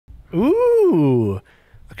Ooh.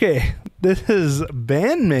 Okay, this is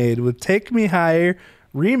BAND-MAID with Take Me Higher,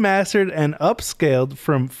 remastered and upscaled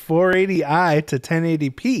from 480i to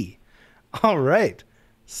 1080p. All right.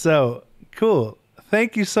 So, cool.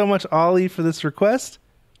 Thank you so much, Ollie, for this request.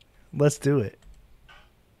 Let's do it.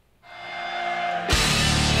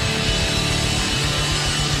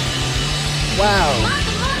 Wow.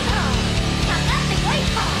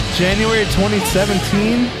 January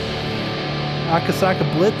 2017, Akasaka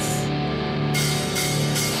Blitz.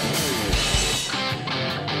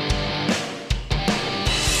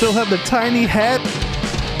 Still have the tiny hat.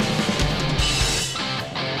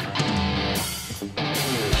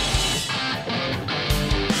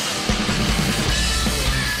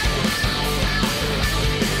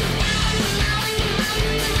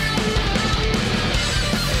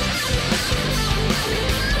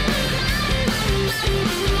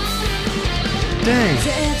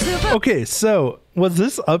 Dang. Okay, so was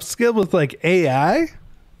this upscaled with like AI?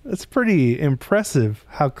 That's pretty impressive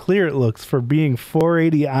how clear it looks for being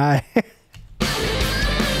 480i.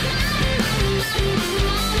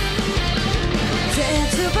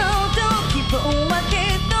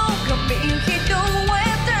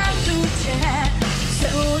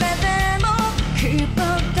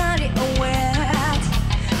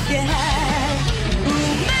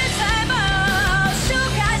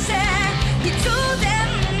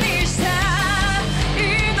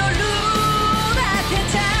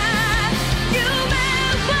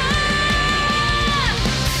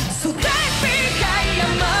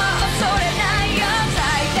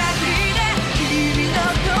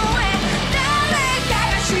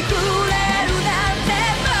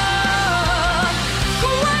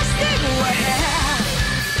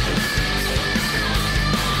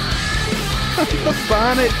 The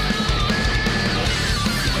bonnet.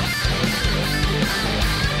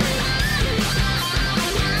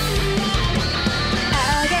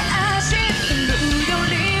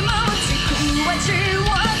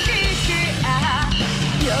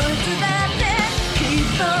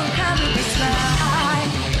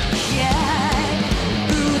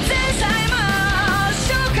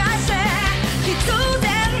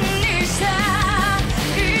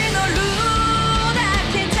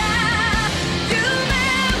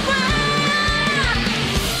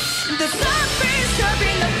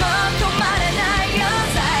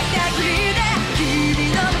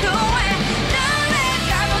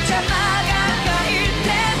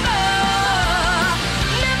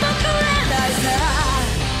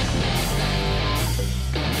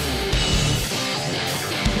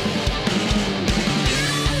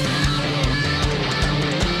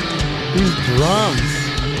 These drums.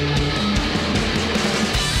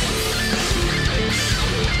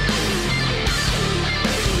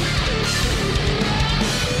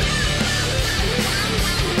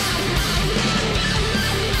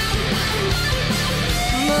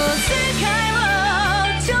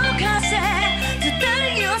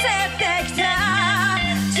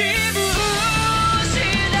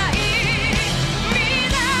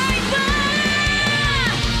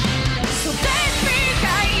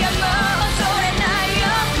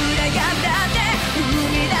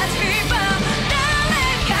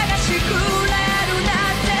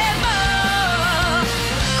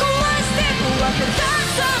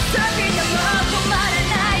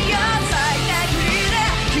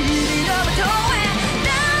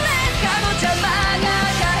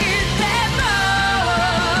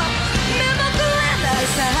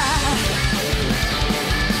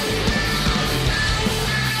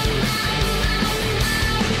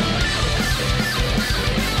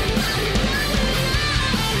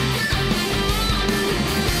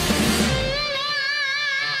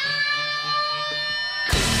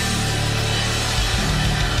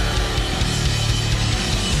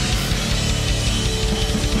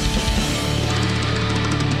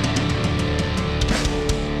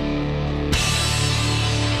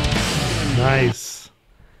 Nice.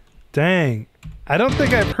 Dang. I don't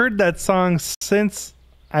think I've heard that song since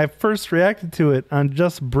I first reacted to it on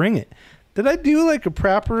Just Bring It. Did I do like a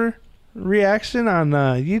proper reaction on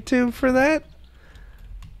YouTube for that?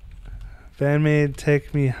 BAND-MAID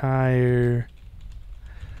Take Me Higher.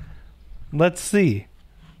 Let's see.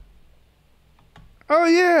 Oh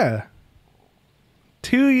yeah.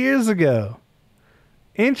 2 years ago.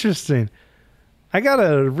 Interesting. I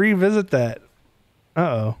gotta revisit that.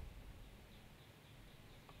 Uh-oh.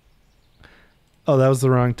 Oh, that was the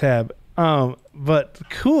wrong tab. But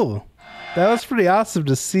cool. That was pretty awesome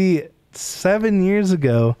to see 7 years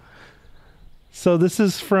ago. So this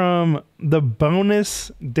is from the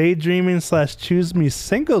bonus Daydreaming/Choose Me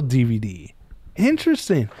single DVD.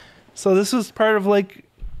 Interesting. So this was part of like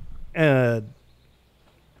Was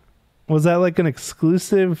that like an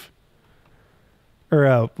exclusive or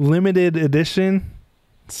a limited edition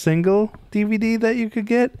single DVD that you could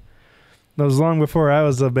get? That was long before I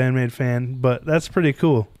was a BAND-MAID fan, but that's pretty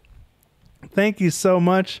cool. Thank you so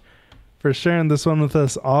much for sharing this one with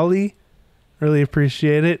us, Ollie. Really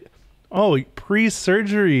appreciate it. Oh,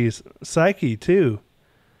 pre-surgery psyche too.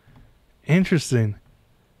 Interesting.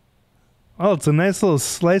 Oh, it's a nice little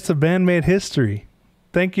slice of BAND-MAID history.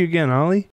 Thank you again, Ollie.